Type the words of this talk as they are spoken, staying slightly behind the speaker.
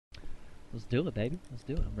Let's do it, baby. Let's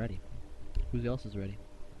do it. I'm ready. Who else is ready?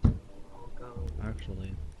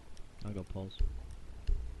 Actually, I'll go Pulse.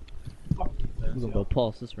 We're gonna go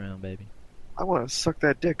Pulse this round, baby. I want to suck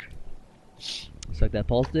that dick. Suck that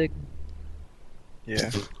Pulse dick? Yeah.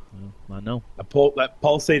 Well, I know. That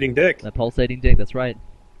pulsating dick. That pulsating dick, that's right.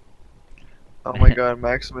 Oh my god,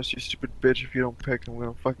 Maximus, you stupid bitch. If you don't pick, I'm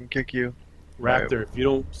gonna fucking kick you. Raptor, Right. if you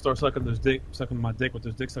don't start sucking my dick with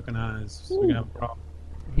those dick sucking eyes, we're gonna have a problem.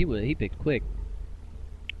 He picked quick.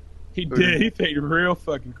 He did. He picked real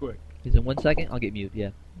fucking quick. He's in 1 second. I'll get mute. Yeah.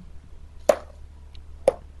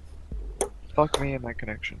 Fuck me and my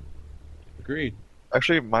connection. Agreed.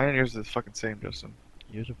 Actually, mine and yours is the fucking same, Justin.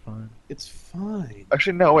 Yours are fine. It's fine.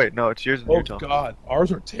 Actually, no, wait, no, it's yours and Oh Utah. god,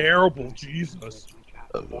 ours are terrible. Jesus.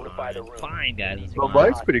 Fine, guys. It's Well,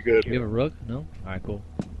 fine. mine's pretty good. You have a rook? No? Alright, cool.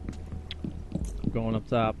 Going up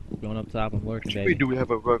top. Going up top. I'm lurking, Wait, baby. do we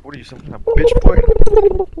have a rook? What are you, some kind of bitch boy?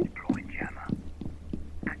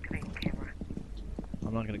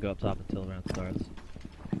 I'm not gonna go up top until the round starts.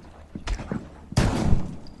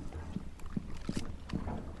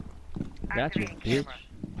 Got you, bitch.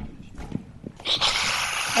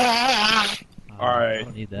 Alright. I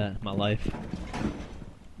don't need that in my life.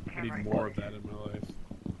 I need more of that in my life.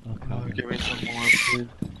 Okay. Oh, give me some more, please.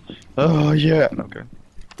 Oh, yeah. Okay.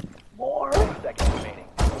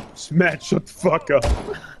 Matt, shut the fuck up.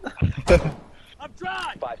 I'm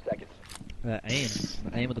dry. 5 seconds.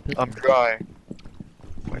 Aim. The aim of the pistol. I'm dry.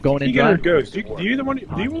 Going in You get her dry. ghost. Do either one?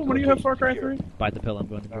 Do you one of you have Far Cry 3? Bite the pill. I'm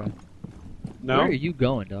going in dry. No. Where are you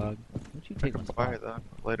going, dog? Don't you I take can my buy spot? it though,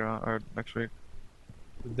 later on, or next week.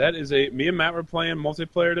 That is a. Me and Matt were playing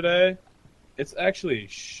multiplayer today. It's actually a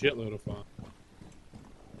shitload of fun.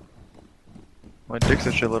 My dick's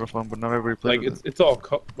a shitload of fun, but not everybody plays Like with it's all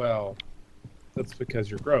well. That's because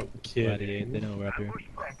you're gross, Gladiator. They kid. know we're up here.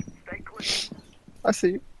 it. I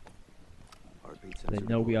see you. They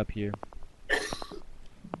know we up here.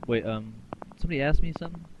 Wait, somebody asked me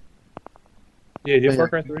something? Yeah, you have Far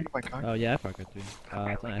Cry can you 3? get my cock? Oh yeah, I Far Cry 3. It's on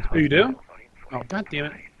Xbox. Oh, you do? Oh, god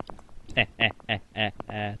damn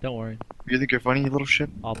it. Don't worry. You think you're funny, you little shit?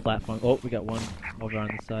 All platforms. Oh, we got one over on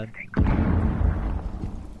this side.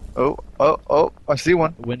 Oh, I see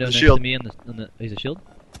one. Window The next shield. to me on the. He's a shield.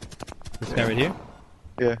 This guy right here.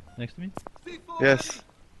 Yeah. Next to me. Yes.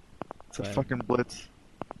 It's a Right. fucking blitz.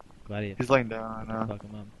 Gladiator. He's laying down, Fuck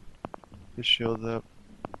him up. his shield's up.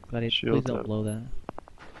 Gladiator, please Shields don't up. blow that.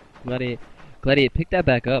 Gladiator, pick that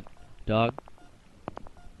back up, dog.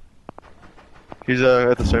 He's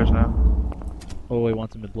at the stairs now. Oh, he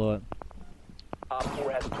wants him to blow it. Op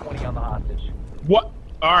 4 has 20 on the hostage. What?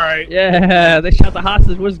 Alright. Yeah, they shot the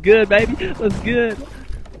hostage. What's good, baby? What's good?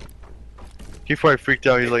 He probably freaked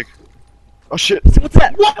out, he's like, oh shit. What's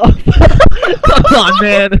that? What? Come on,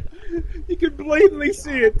 man. You can blatantly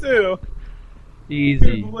see it too. You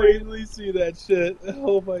Easy. can blatantly see that shit.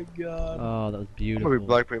 Oh my god. Oh, that was I'm beautiful. gonna be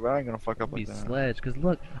black, but I ain't gonna fuck up Be like that. sledge, cause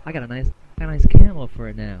look, I got a nice camo for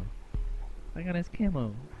it now. I got a nice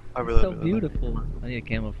camo. I It's really so love that. beautiful. I need a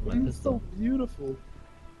camo for my It's pistol. so beautiful.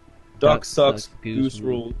 Duck sucks, goose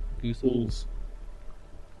rules. Goose rules. Rules.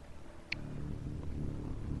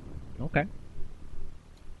 Okay.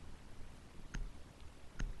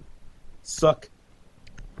 Suck.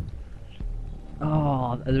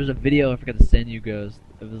 Oh, there's a video I forgot to send you, Ghost.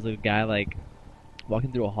 It was a guy like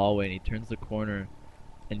walking through a hallway and he turns the corner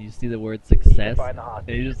and you see the word success Find the and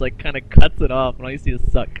hostage. he just like kind of cuts it off and all you see is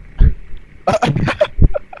suck.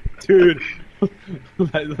 Dude.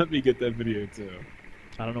 Let me get that video too.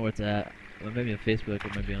 I don't know where it's at. Maybe on Facebook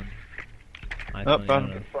or maybe on iPhone. Oh, I found don't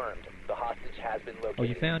know. Confirmed. The hostage has been located. Oh,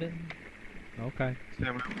 you found it? Okay.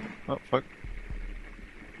 Oh, fuck.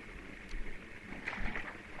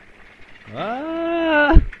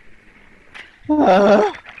 Ah!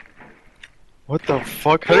 What the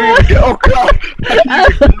fuck? How do you even get? Oh god!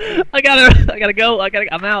 I gotta go.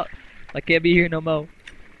 I'm out. I can't be here no more.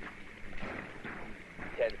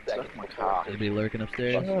 10 seconds. Anybody lurking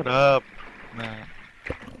upstairs? Shut up. Nah.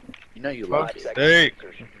 You know you Fuck. lied. 5 seconds. Hey.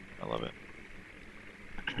 Insertion. I love it.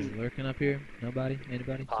 Anybody lurking up here? Nobody?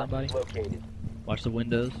 Anybody? Somebody? Hostage located. Watch the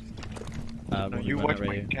windows. No, When we you run watch out right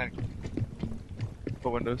my here. cat. The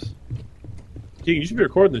windows. King, you should be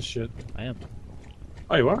recording this shit. I am.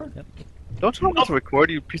 Oh, you are? Don't tell me to record,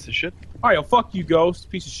 you piece of shit. Alright, well, fuck you, Ghost.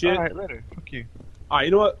 Piece of shit. Alright, later. Fuck you. Alright,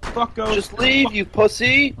 you know what? Fuck Ghost. Just leave, you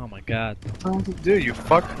pussy! Oh my god. Dude, you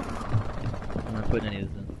fuck. I'm not putting any of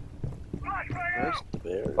this in. There's the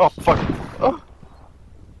bears. Oh, fuck. Oh.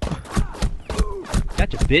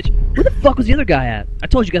 Gotcha, bitch. Where the fuck was the other guy at? I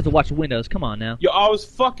told you guys to watch the windows. Come on now. Yo, I was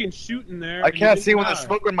fucking shooting there. I and you can't didn't see when die. there's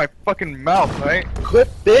smoke in my fucking mouth, right? Quit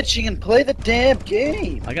bitching and play the damn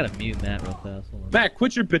game. I gotta mute Matt real fast. Hold on. Matt,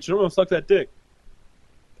 quit your bitch. I'm gonna suck that dick.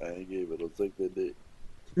 I ain't gave it. I'll take that dick.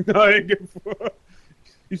 No, I ain't give a fuck.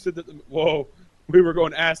 You said that. Whoa, we were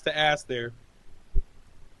going ass to ass there.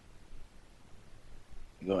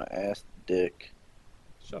 You gonna ask dick?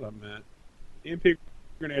 Shut up, Matt. EMP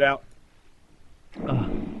grenade out. Oh,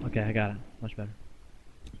 okay, I got it. Much better.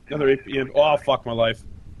 Another EMP. Oh, fuck my life.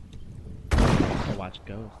 I'm gonna watch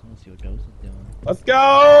Ghost. I wanna see what Ghost is doing. Let's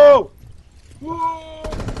go! Woo! Oh,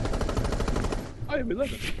 yeah, we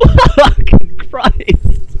live it. Fucking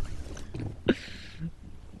Christ!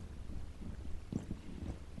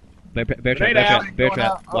 Bear trap, bear Grenade trap, out. bear Going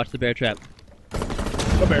trap. out. Watch the bear trap.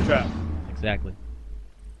 Go bear trap. Exactly.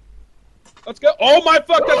 Let's go. Oh my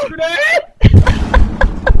fuck, that's a grenade!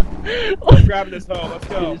 I'm grabbing this hoe. Let's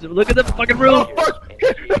go. Look at the fucking room! Oh fuck!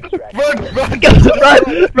 Initiate Run, Go,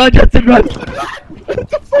 run! run, Justin, run! Get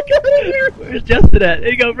the fuck out of here! Where's Justin at? There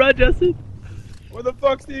you go, run, Justin! Where the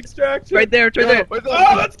fuck's the extraction? Right there, it's right there! Where's the-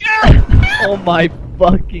 Oh, let's go! Oh my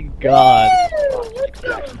fucking god!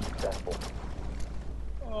 extraction successful.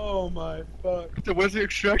 Oh my fuck. Where's the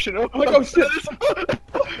extraction? Oh, Like, oh, shit.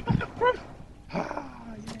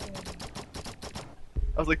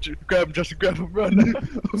 I was like, grab him, Justin, grab him, run.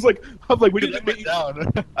 I was like, we Dude, didn't I went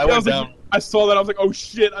down. I I went was like, down. I saw that. I was like, oh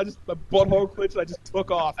shit! My butthole clenched. And I just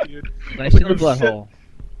took off, dude. Nice in the Oh, blood shit. hole.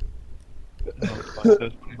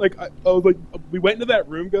 Like I was like, we went into that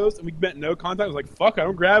room, Ghost, and we met no contact. I was like, fuck,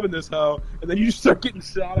 I'm grabbing this hoe. And then you just start getting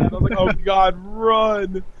shot at. I was like, oh god,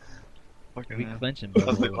 run! Fucking We hell. clenching, I bro.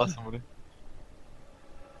 was like, lost somebody.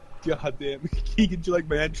 God damn, Keegan, you like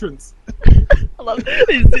my entrance? I love it.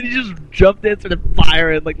 He just jumped in, started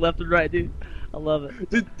firing like left and right, dude. I love it.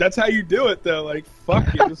 Dude, that's how you do it, though. Like, fuck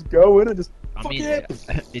it, just go in and just. I Fuck mean, it.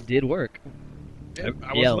 it did work. I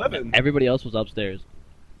was living. Everybody else was upstairs.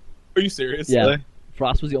 Are you serious? Yeah. Really?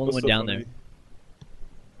 Frost was the only That's one so down funny. there.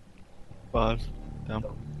 Boss. Down.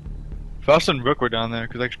 Faust and Rook were down there,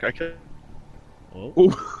 because I kept... Oh,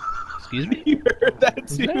 Ooh. excuse me? You heard that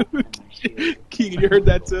What's too? Keegan, you heard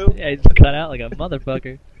that too? Yeah, he just cut out like a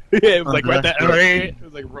motherfucker. Yeah, it was like right there. Right. It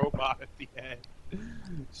was like robot at the end.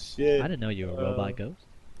 Shit. I didn't know you were a robot ghost.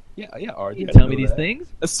 Yeah, RJ. You I tell me know these that. things?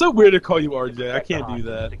 It's so weird to call you RJ. I Protect the can't do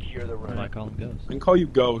that. hostage, Secure the Why do I room. call him ghost? I can call you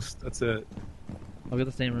Ghost. That's it. I'll get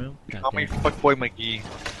the same room. God Call me damn. Fuckboy McGee.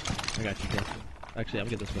 I got you, Justin. Actually, I'm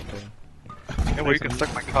gonna get this one for you. Yeah, well, you can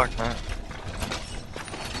suck my cock, man.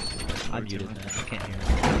 I muted that. I can't hear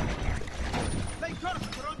it.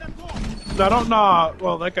 No, don't nah.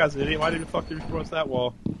 Well, that guy's an idiot. Why did the fuck did you cross that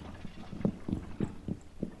wall?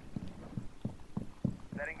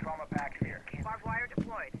 Setting trauma pack here. Barbed wire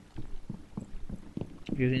deployed.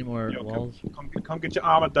 If you have any more Yo, walls. Come get your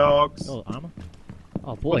armor, dogs. Oh, armor?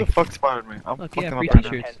 Oh, Who boy. the fuck spotted me? I'm Look, fucking yeah, up free right now.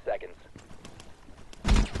 t-shirts. 10 seconds.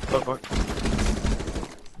 What the fuck?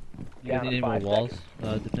 You guys Down need any to more 5 walls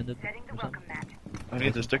defended? Setting the or something? welcome mat. I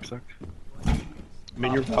need this dick sucked. I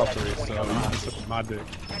mean, you're Valkyrie, so you can suck my dick.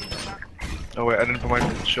 Setting the welcome mat. Oh wait, I didn't put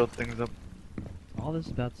my shield things up. All this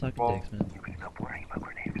is about sucking Well- dicks, man. You can stop worrying about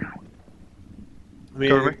grenades now. I mean,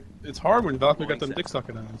 Cover me. it's hard when Valkyrie got them dick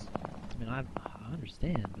sucking eyes. I mean, I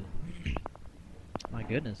understand, but my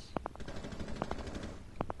goodness.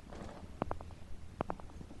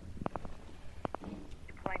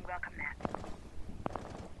 Deploying welcome mat.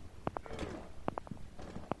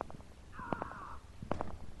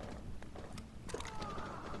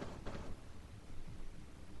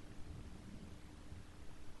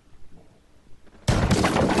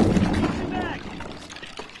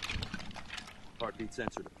 Heartbeat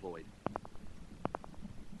sensor deployed.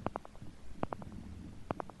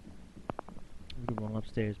 We're going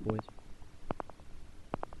upstairs, boys.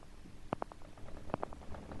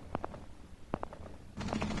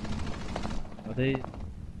 Are they?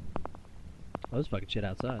 Oh, there's fucking shit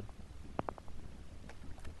outside.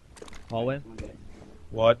 Hallway?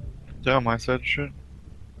 What? Damn, I said shit.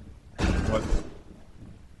 What?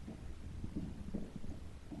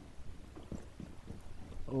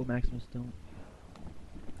 Oh, Maximus, don't.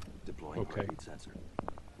 Deploying Okay. heartbeat sensor.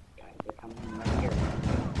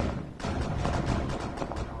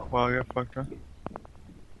 Wow, yeah, fucked up.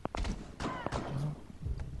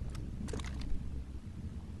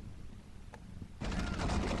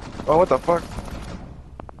 Oh, what the fuck?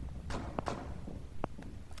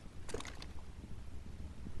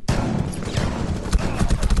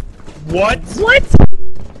 What? What?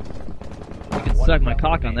 You can suck my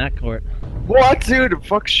cock on that court. What, dude?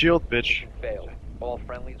 Fuck shield, bitch. Failed. All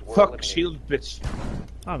friendlies were Fuck eliminated. shield, bitch.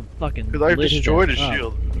 I'm fucking. Because I lit destroyed his ass up.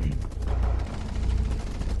 shield.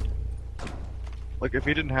 Like, if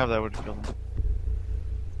he didn't have that, I would have killed him.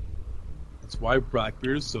 That's why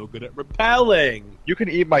Blackbeard is so good at repelling. You can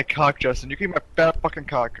eat my cock, Justin. You can eat my fat fucking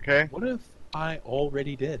cock, okay? What if I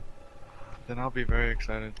already did? Then I'll be very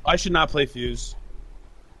excited. I should not play Fuse.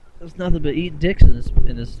 There's nothing but eating dicks in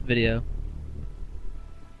this video.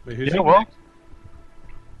 Wait, who's Yeah, eating well.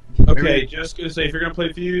 dicks? Okay, maybe- just gonna say, if you're gonna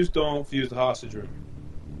play Fuse, don't fuse the hostage room.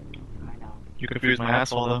 You can fuse my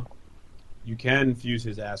asshole, though. You can fuse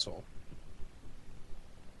his asshole.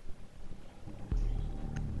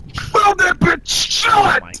 Oh, that bitch!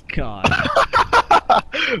 Oh my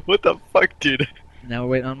god. What the fuck, dude? Now we're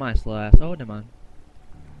waiting on my slow ass. Oh, never mind.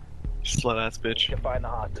 Slut ass You bitch. can find the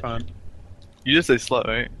hostage. Cunt. You just say slut,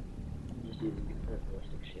 right?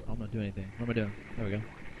 I'm not doing anything. What am I doing? There we go.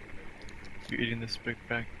 You're eating this big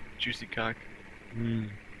fat juicy cock. Mm.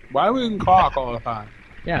 Why are we in cock all the time?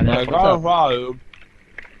 Yeah, man. Like, What's oh, up? wow.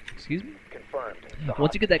 Excuse me? Confirmed. The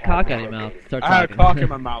Once you get that hostage cock out of has your mouth, been start I had a talking. cock in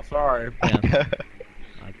my mouth, sorry. Yeah, Yeah,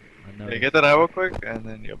 I know. get that out real quick, and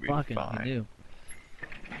then you'll be Fucking, fine. I knew.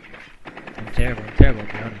 I'm terrible. I'm terrible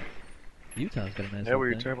at running. Utah's got a nice Yeah, little well,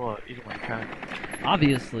 you're thing. terrible at eating my cock.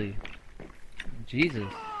 Obviously.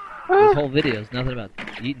 Jesus. This whole video is nothing about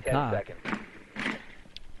eating 10 cock. seconds.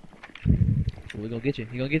 We're gonna get you.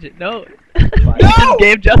 He gonna get you. No! No!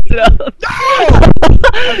 Game Justin up!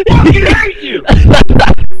 I hate you!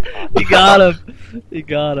 He got him. He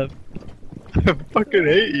got him. I fucking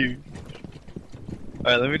hate you.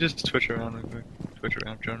 Alright, let me just switch around real quick. Switch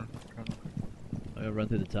around, Jonah. I'm gonna run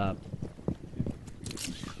through the top.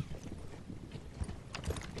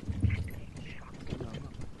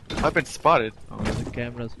 I've been spotted. Oh, The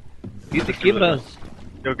cameras. Get the cameras!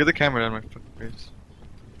 yo, get the camera out of my fucking face.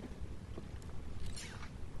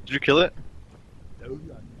 Did you kill it?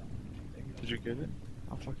 Did you get it?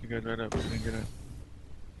 I'll fuck you guys right up. I didn't get it.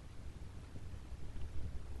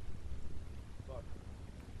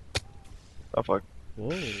 Oh fuck. Whoa.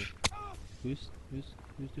 Who's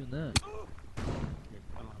doing that?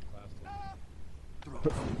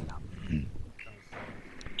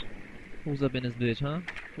 Who's up in this bitch, huh?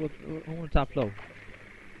 Who on the top floor?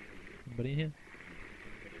 Anybody in here?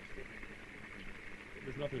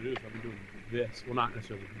 There's nothing to do, so I've been doing this. Well, not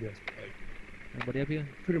necessarily this, but like, Anybody up here?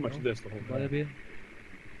 pretty much No? this the whole Anybody up time. here?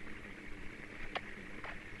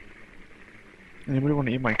 Anybody want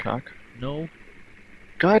to eat my cock? No.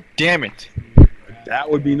 God damn it! That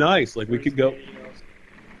would be nice. Like, we could go...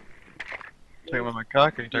 Talking about my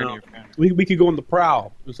cock or you talking No. to your fan? We could go on the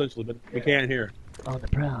prowl, essentially, but we can't hear. On the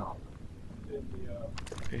prowl.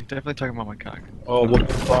 You're definitely talking about my cock. Oh, what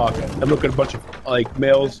the fuck? I'm looking at a bunch of, like,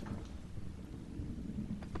 males.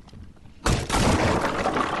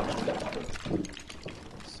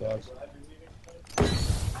 Sucks.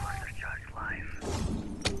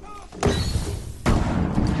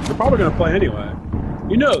 They're probably gonna play anyway.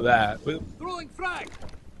 You know that. But, Throwing frag.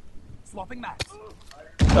 Swapping max.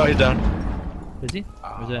 Oh, he's down. Is he?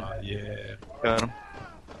 Where's that? yeah. Got him.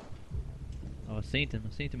 Oh, I seen him.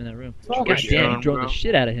 I seen him in that room. Fuck God yeah, damn, you drove bro. the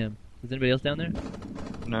shit out of him. Is anybody else down there?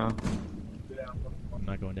 No. I'm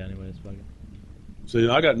not going down anyways. Fuck it. So you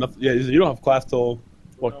know, I got nothing. Yeah, you don't have class till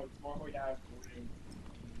what?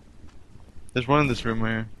 There's one in this room right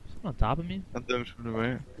here. Someone on top of me? Not those from the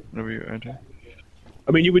right. Whenever you enter.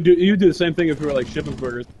 I mean, you would do the same thing if you were like shipping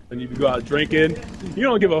burgers and you could go out drinking. You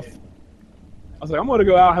don't give a. I was like, I'm gonna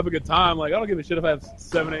go out and have a good time. Like, I don't give a shit if I have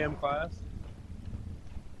 7 a.m. class.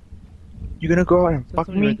 You gonna go out and Is that fuck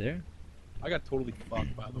somebody me? right there? I got totally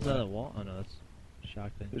fucked by the Was that a way. wall? Oh no, that's a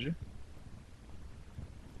shock thing. Did you?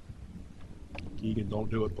 Keegan, don't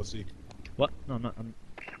do it, pussy. What? No, I'm not. I'm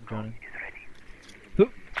drowning.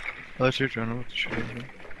 Oh, that's your Jonah. What the shit is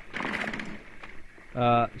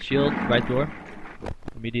it? Shield, right door.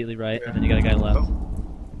 Immediately right, and then you got a guy left.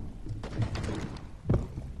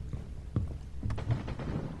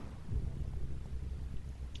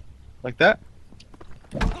 Like that?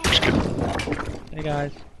 Hey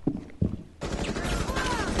guys.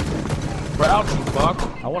 Proud, you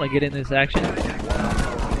fuck. I want to get in this action.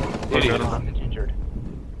 Idiot. Hostage injured.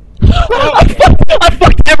 I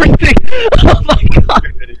fucked everything! Oh my god!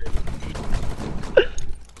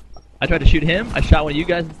 I tried to shoot him, I shot one of you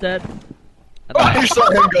guys instead. And Oh, then you saw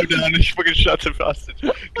him go down and you fucking shot him hostage.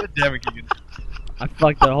 God damn it, Keegan. I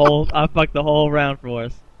fucked the whole round for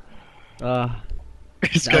us.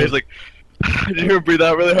 This That guy's was- like, did you hear him breathe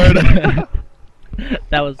out really hard?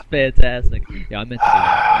 That was fantastic. Yeah, I meant to do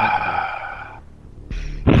that.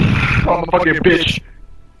 I'm a fucking bitch.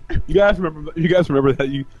 You guys remember? You guys remember that?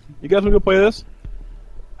 You guys want to go play this?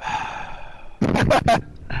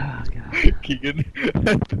 Oh, God. Keegan.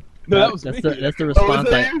 No, that was that's me. the was response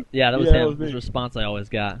that I you? yeah that was Yeah, that him. was That's me. the response I always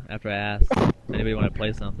got after I asked anybody want to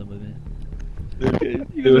play something with me.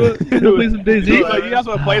 You guys wanna play some DayZ? Like, you guys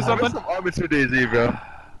want to play I miss something? some Army 2 DayZ, bro.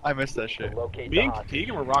 I miss that shit. Locate Me the and hostage.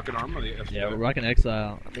 Keegan were rocking armor. Yeah, we're rocking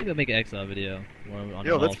Exile. I think we'll make an Exile video. On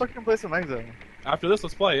Yo, let's walls. fucking play some Exile. After this,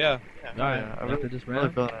 let's play. Yeah. Alright, yeah, I after really, this really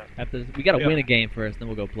round, feeling it. after this, we gotta Yeah. win a game first, then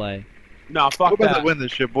we'll go play. No, We're fuck about that. to win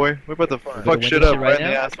this shit, boy. We're about to gonna fuck win shit this up shit right right in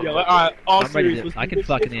the now? asshole. Yeah, alright, all I'm ready serious. to. let's I do can this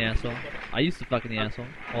fuck in shit. the asshole. I used to fuck in the asshole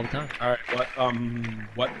all the time. Alright,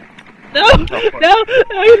 what? No, fuck. no,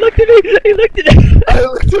 no! He looked at me. He looked at me. I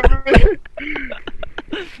looked at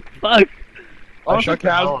me. Fuck. Honestly, shut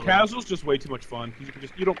the hell up. casual's just way too much fun.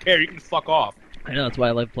 You don't care. You can just fuck off. I know that's why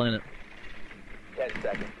I like playing it. 10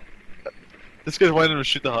 seconds. This guy's wanting to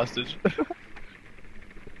shoot the hostage.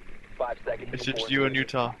 5 seconds. It's before just you and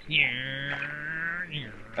insertion. Utah.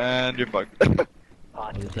 And you're fucked.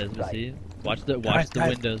 Hostage It says in sight. receive. Watch the Guys.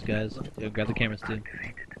 windows, guys. Yeah, grab the cameras too.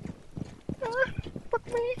 Fuck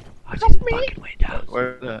me. Watch these fucking windows.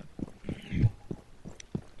 Where's that?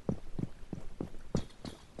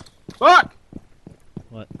 Fuck!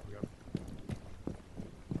 What?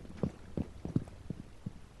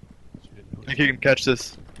 I think you can catch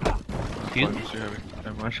this. Excuse me? Too heavy.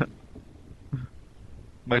 Never mind.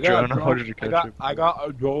 My I got drone, how did you catch it? I got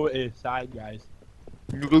a go inside, guys.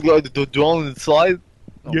 You look like the drone inside?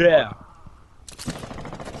 Oh, Yeah.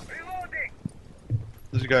 Reloading.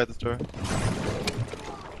 There's a guy at the store.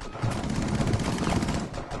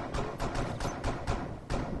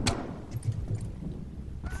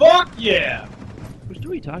 Fuck yeah! Which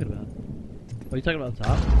door are you talking about? Are you talking about the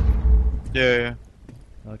top? Yeah, yeah.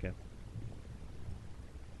 Okay.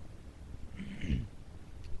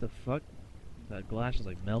 The fuck? That glass is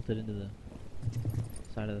like melted into the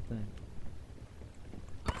side of the thing.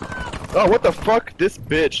 Oh, what the fuck? This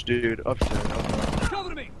bitch, dude. Upstairs.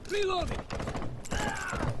 Cover me. Reloading.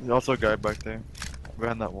 There's also a guy back there.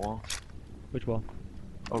 Behind that wall. Which wall?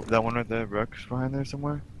 Oh, that one right there. Rex behind there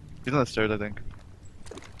somewhere. He's on the stairs, I think.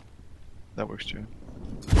 That works too.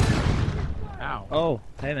 Ow. Oh,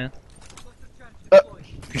 hey man.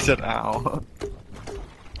 He said, ow.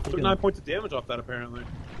 Took 9 points of damage off that, apparently.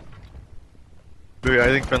 But yeah, I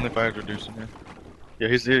think friendly fire is reducing here. Yeah,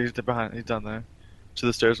 he's behind. He's down there. To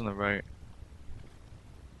the stairs on the right.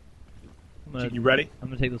 You ready? I'm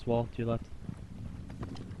gonna take this wall to your left.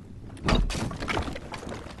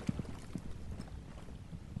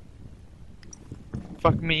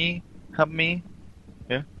 Fuck me. Help me.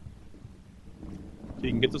 So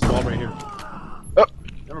you can get this wall right here. Oh.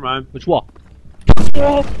 Never mind. Which wall?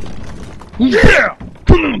 Yeah!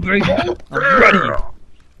 Come on, baby! I'm ready!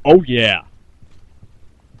 Oh yeah!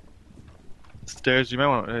 Stairs. You might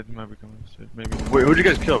want. It might be coming upstairs. Maybe. Wait, who'd you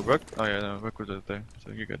guys kill? Rook? Oh yeah, no. Rook was right there.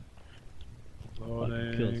 So you're good.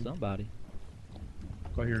 Fucking killed somebody.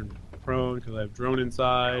 Go here and prone because I have drone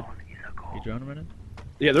inside. You droning right now?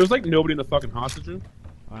 Yeah, there's like nobody in the fucking hostage room.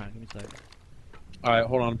 Alright, give me a second. All right,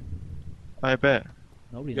 hold on. I bet.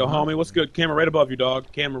 Nobody. Yo, knows. homie, what's good? Camera right above you, dog.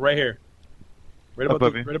 Camera right here. Right above,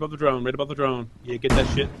 Above the, you. right above the drone. Right above the drone. Yeah, get that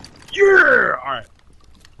shit. Yeah. All right.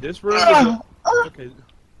 This room. Is okay.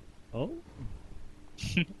 Oh,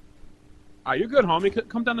 Alright, you're good, homie.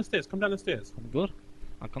 Come down the stairs. Come down the stairs. I'm good.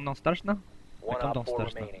 I'll come downstairs now. One come op 4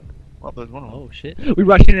 downstairs now. remaining. Well, there's one of them. Oh shit. We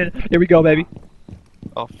rushing in. Here we go, baby.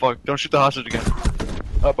 Oh fuck! Don't shoot the hostage again.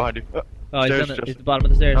 Oh, behind you. Oh, Oh, Stairs, he's at Justin. the bottom of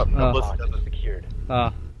the stairs. Oh, no, Oh, listen. Hostage secured.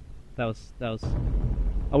 that was.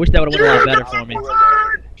 I wish that would have went a lot better for me.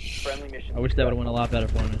 Friendly mission. I wish that would have went a lot better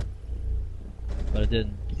for me, but it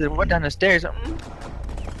didn't. He said, "What down the stairs?"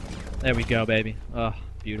 There we go, baby. Oh,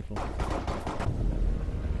 beautiful.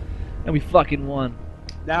 And we fucking won.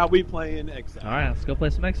 Now we playing Exile. All right, let's go play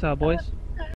some Exile, boys.